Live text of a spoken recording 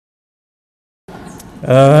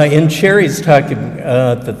In Sherry's talk,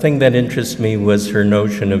 the thing that interested me was her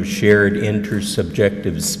notion of shared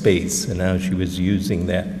intersubjective space and how she was using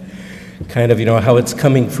that. Kind of, how it's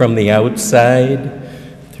coming from the outside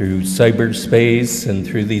through cyberspace and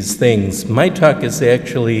through these things. My talk is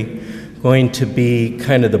actually going to be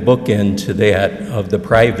kind of the bookend to that of the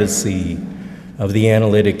privacy of the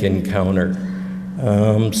analytic encounter.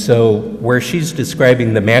 So where she's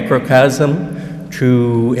describing the macrocosm,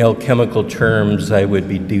 true alchemical terms, I would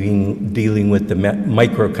be dealing with the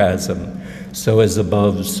microcosm. So as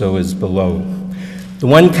above, so as below. The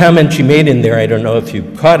one comment she made in there, I don't know if you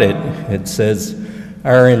caught it, it says,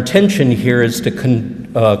 our intention here is to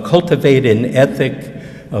cultivate an ethic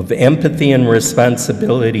of empathy and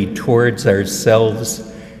responsibility towards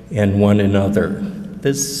ourselves and one another.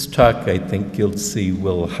 This talk, I think you'll see,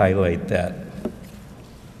 will highlight that.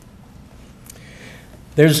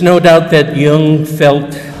 There's no doubt that Jung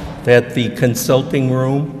felt that the consulting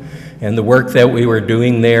room and the work that we were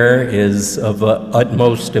doing there is of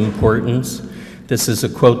utmost importance. This is a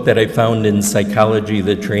quote that I found in Psychology,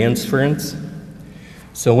 the Transference.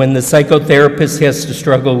 So when the psychotherapist has to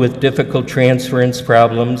struggle with difficult transference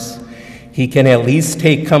problems, he can at least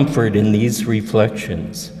take comfort in these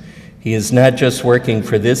reflections. He is not just working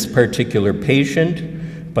for this particular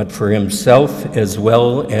patient, but for himself as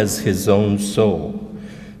well as his own soul.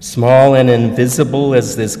 Small and invisible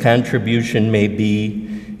as this contribution may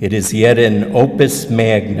be, it is yet an opus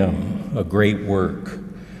magnum, a great work,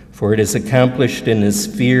 for it is accomplished in a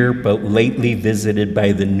sphere but lately visited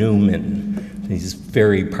by the Newman, these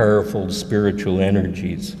very powerful spiritual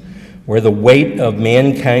energies, where the weight of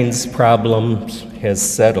mankind's problems has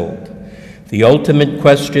settled. The ultimate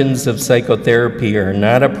questions of psychotherapy are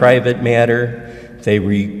not a private matter, they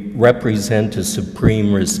represent a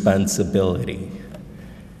supreme responsibility.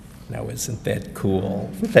 Now, isn't that cool?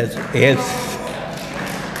 As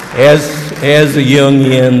a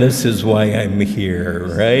Jungian, this is why I'm here,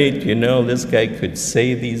 right? This guy could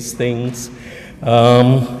say these things.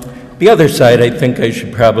 The other side, I think I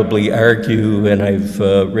should probably argue, and I've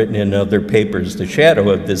written in other papers, the shadow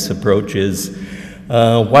of this approach is,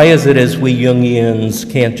 why is it as we Jungians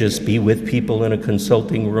can't just be with people in a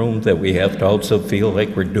consulting room that we have to also feel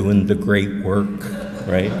like we're doing the great work,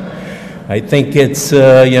 right? I think it's,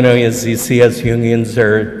 as you see us Jungians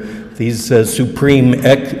are these supreme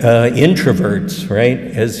introverts, right?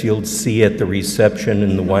 As you'll see at the reception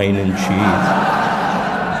in the wine and cheese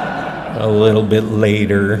a little bit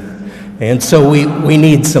later. And so we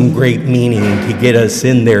need some great meaning to get us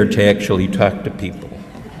in there to actually talk to people.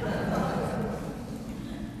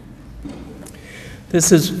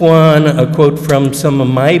 This is a quote from some of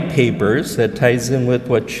my papers that ties in with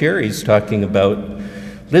what Sherry's talking about.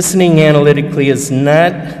 Listening analytically is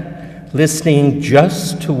not listening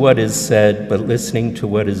just to what is said, but listening to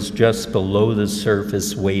what is just below the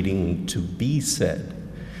surface waiting to be said.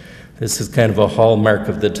 This is kind of a hallmark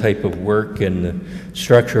of the type of work and the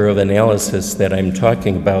structure of analysis that I'm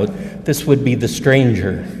talking about. This would be the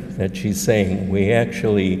stranger that she's saying. We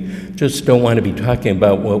actually just don't want to be talking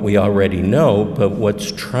about what we already know, but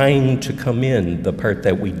what's trying to come in, the part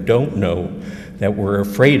that we don't know, that we're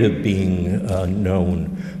afraid of being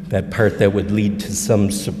known, that part that would lead to some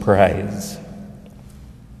surprise.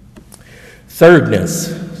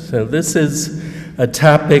 Thirdness. So this is a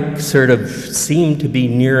topic sort of seemed to be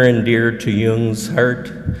near and dear to Jung's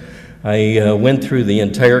heart. I went through the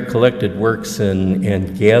entire collected works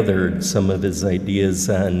and gathered some of his ideas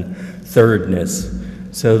on thirdness.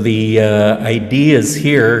 So the ideas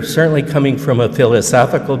here, certainly coming from a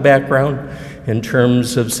philosophical background in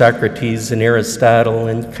terms of Socrates and Aristotle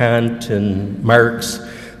and Kant and Marx,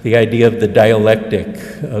 the idea of the dialectic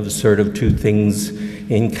of sort of two things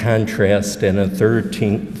in contrast and a third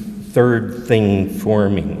thing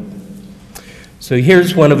forming. So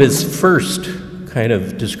here's one of his first kind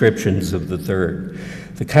of descriptions of the third.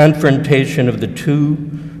 The confrontation of the two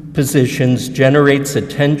positions generates a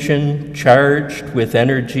tension charged with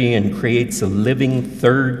energy and creates a living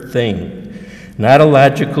third thing, not a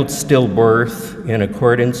logical stillbirth in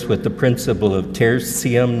accordance with the principle of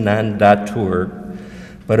tertium non datur,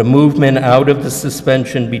 but a movement out of the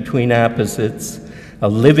suspension between opposites, a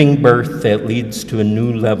living birth that leads to a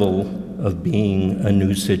new level of being, a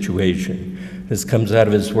new situation. This comes out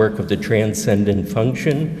of his work of the transcendent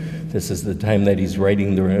function. This is the time that he's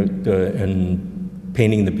writing and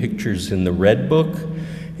painting the pictures in the Red Book.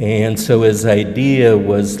 And so his idea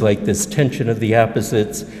was like this tension of the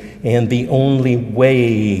opposites and the only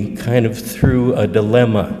way kind of through a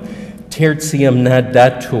dilemma. Tertium non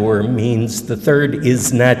datur means the third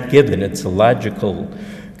is not given. It's a logical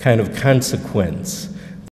kind of consequence.